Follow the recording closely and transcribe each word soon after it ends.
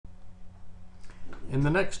In the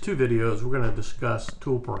next two videos, we're going to discuss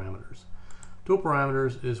tool parameters. Tool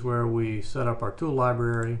parameters is where we set up our tool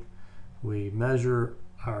library, we measure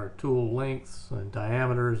our tool lengths and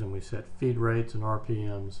diameters, and we set feed rates and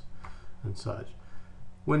RPMs and such.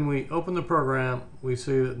 When we open the program, we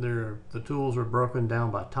see that the tools are broken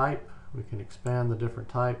down by type. We can expand the different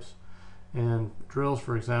types. And drills,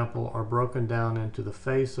 for example, are broken down into the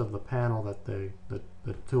face of the panel that the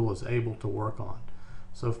tool is able to work on.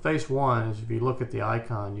 So face 1 is, if you look at the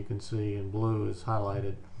icon, you can see in blue is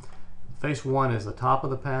highlighted. Face 1 is the top of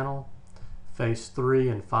the panel. Face 3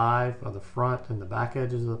 and 5 are the front and the back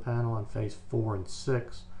edges of the panel, and face 4 and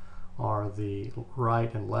 6 are the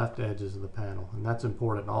right and left edges of the panel. And that's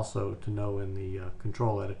important also to know in the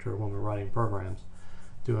control editor when we're writing programs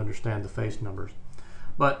to understand the face numbers.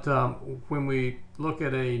 But when we look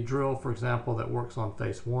at a drill, for example, that works on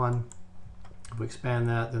face 1, if we expand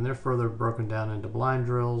that, then they're further broken down into blind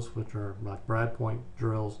drills, which are like brad point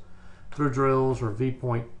drills, through drills, or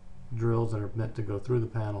V-point drills that are meant to go through the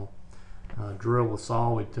panel. Drill with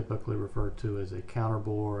saw we typically refer to as a counter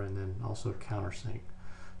bore, and then also countersink.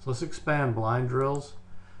 So let's expand blind drills,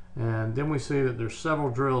 and then we see that there's several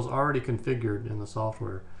drills already configured in the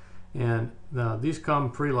software. And these come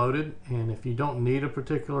preloaded, and if you don't need a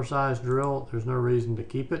particular size drill, there's no reason to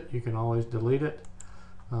keep it. You can always delete it.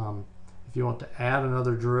 If you want to add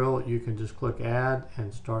another drill, you can just click add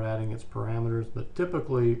and start adding its parameters. But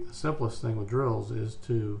typically, the simplest thing with drills is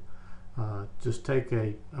to just take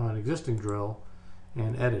an existing drill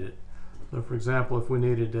and edit it. So for example, if we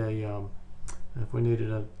needed a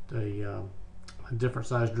different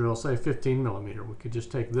size drill, say 15 millimeter, we could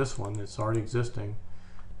just take this one that's already existing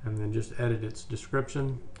and then just edit its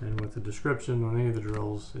description. And with the description on any of the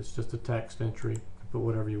drills, it's just a text entry. You can put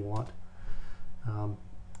whatever you want.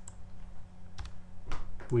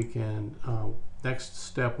 We can, next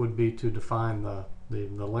step would be to define the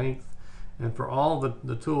length. And for all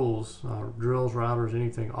the tools, drills, routers,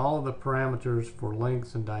 anything, all of the parameters for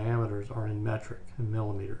lengths and diameters are in metric, in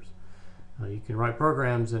millimeters. You can write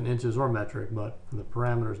programs in inches or metric, but the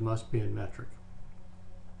parameters must be in metric.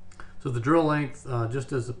 So the drill length,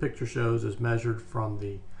 just as the picture shows, is measured from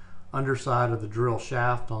the underside of the drill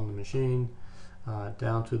shaft on the machine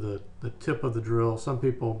down to the tip of the drill. Some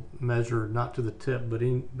people measure not to the tip, but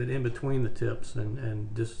in between the tips,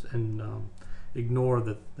 and ignore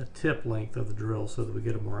the tip length of the drill so that we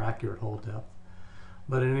get a more accurate hole depth.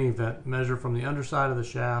 But in any event, measure from the underside of the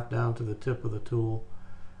shaft down to the tip of the tool.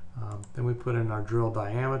 Then we put in our drill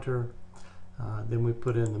diameter. Then we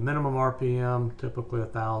put in the minimum RPM, typically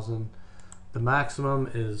 1,000. The maximum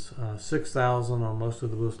is 6,000 on most of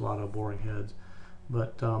the Busellato boring heads.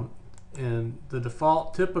 But and the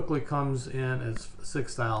default typically comes in as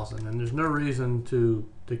 6,000, and there's no reason to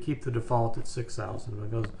keep the default at 6,000,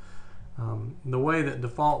 because the way that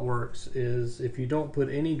default works is if you don't put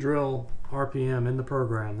any drill RPM in the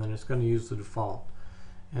program, then it's going to use the default.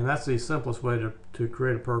 And that's the simplest way to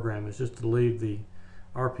create a program, is just to leave the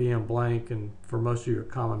RPM blank. And for most of your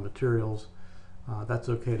common materials, that's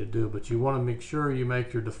okay to do, but you want to make sure you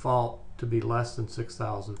make your default to be less than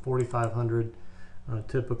 6,000. 4,500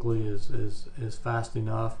 typically is fast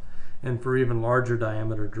enough, and for even larger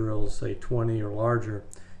diameter drills, say 20 or larger,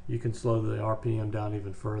 you can slow the RPM down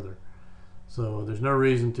even further. So there's no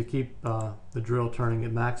reason to keep the drill turning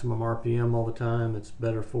at maximum RPM all the time. It's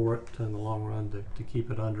better for it in the long run to keep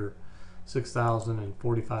it under 6,000, and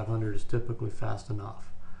 4,500 is typically fast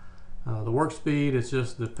enough. The work speed is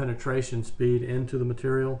just the penetration speed into the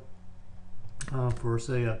material. For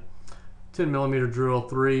say a 10 millimeter drill,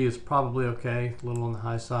 3 is probably okay, a little on the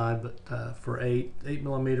high side, but for 8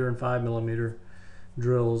 millimeter and 5 millimeter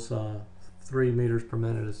drills, 3 meters per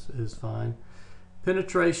minute is fine.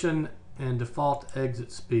 Penetration and default exit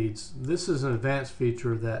speeds. This is an advanced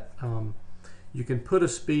feature that you can put a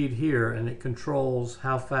speed here, and it controls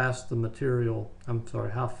how fast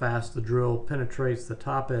how fast the drill penetrates the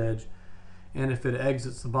top edge, and if it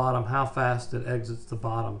exits the bottom, how fast it exits the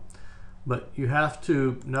bottom. But you have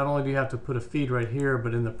to, not only do you have to put a feed right here,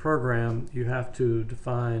 but in the program you have to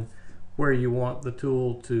define where you want the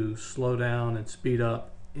tool to slow down and speed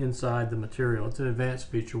up inside the material. It's an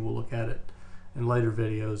advanced feature. We'll look at it in later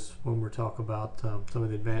videos when we talk about some of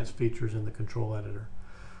the advanced features in the control editor.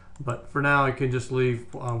 But for now, you can just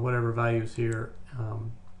leave whatever values here.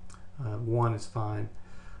 1 is fine.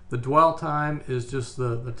 The dwell time is just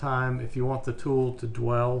the time. If you want the tool to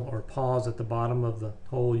dwell or pause at the bottom of the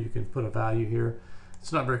hole, you can put a value here.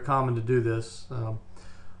 It's not very common to do this.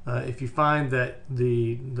 If you find that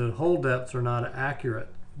the hole depths are not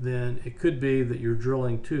accurate, then it could be that you're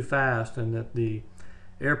drilling too fast and that the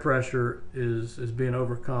air pressure is being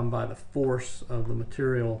overcome by the force of the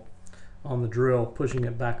material on the drill pushing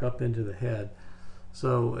it back up into the head.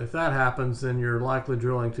 So if that happens, then you're likely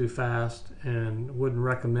drilling too fast, and wouldn't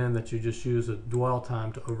recommend that you just use a dwell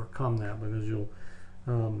time to overcome that, because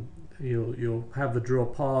you'll have the drill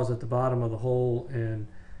pause at the bottom of the hole, and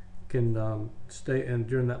can stay, and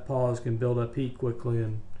during that pause can build up heat quickly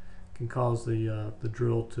and can cause the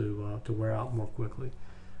drill to wear out more quickly.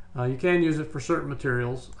 You can use it for certain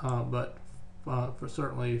materials, but for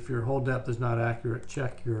certainly if your hole depth is not accurate,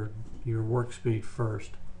 check your work speed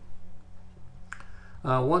first.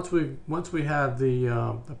 Once we have the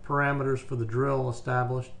parameters for the drill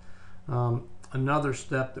established, another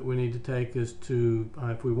step that we need to take is to,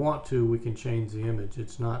 if we want to, we can change the image.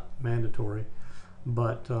 It's not mandatory,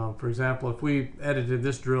 but for example, if we edited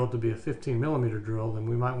this drill to be a 15mm drill, then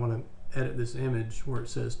we might want to edit this image where it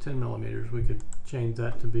says 10mm. We could change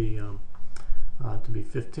that to be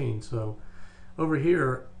 15. So over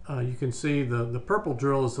here, you can see the purple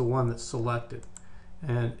drill is the one that's selected,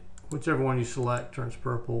 and whichever one you select turns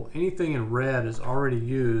purple. Anything in red is already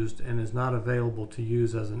used and is not available to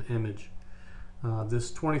use as an image.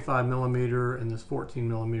 This 25mm and this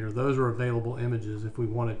 14mm, those are available images if we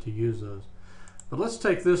wanted to use those. But let's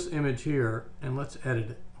take this image here and let's edit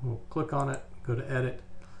it. We'll click on it, go to edit,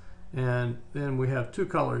 and then we have two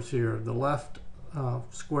colors here. The left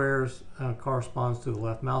squares corresponds to the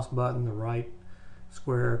left mouse button, the right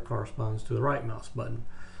square corresponds to the right mouse button.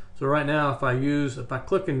 So right now, if I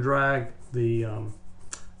click and drag if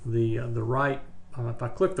I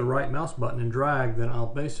click the right mouse button and drag, then I'll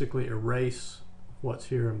basically erase what's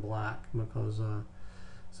here in black, because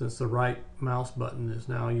since the right mouse button is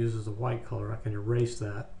now uses a white color, I can erase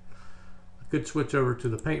that. I could switch over to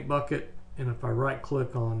the paint bucket, and if I right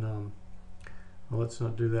click on, well, let's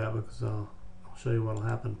not do that, because I'll show you what will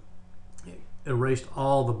happen. It erased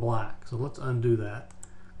all the black, so let's undo that,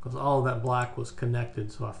 because all of that black was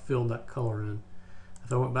connected, so I filled that color in.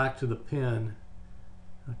 If I went back to the pen,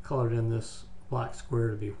 I colored in this black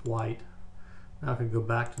square to be white. Now I could go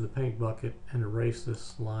back to the paint bucket and erase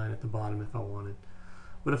this line at the bottom if I wanted.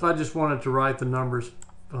 But if I just wanted to write the numbers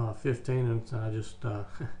 15, and I just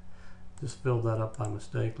filled that up by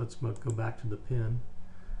mistake, let's go back to the pen.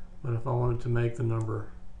 But if I wanted to make the number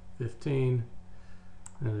 15,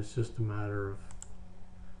 then it's just a matter of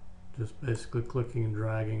just basically clicking and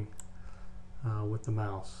dragging with the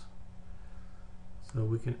mouse. So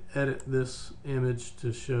we can edit this image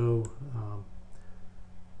to show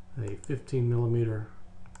a 15mm,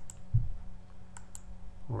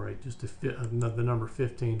 or the number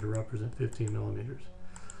 15 to represent 15mm.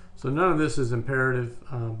 So none of this is imperative,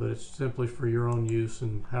 but it's simply for your own use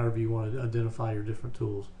and however you want to identify your different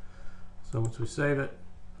tools. So once we save it,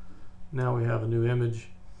 now we have a new image.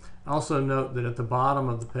 Also note that at the bottom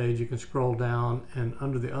of the page you can scroll down, and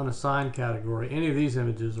under the unassigned category, any of these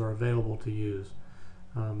images are available to use.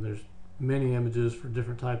 There's many images for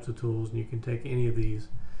different types of tools, and you can take any of these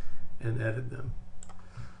and edit them.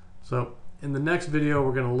 So in the next video,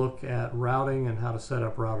 we're going to look at routing and how to set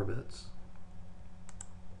up router bits.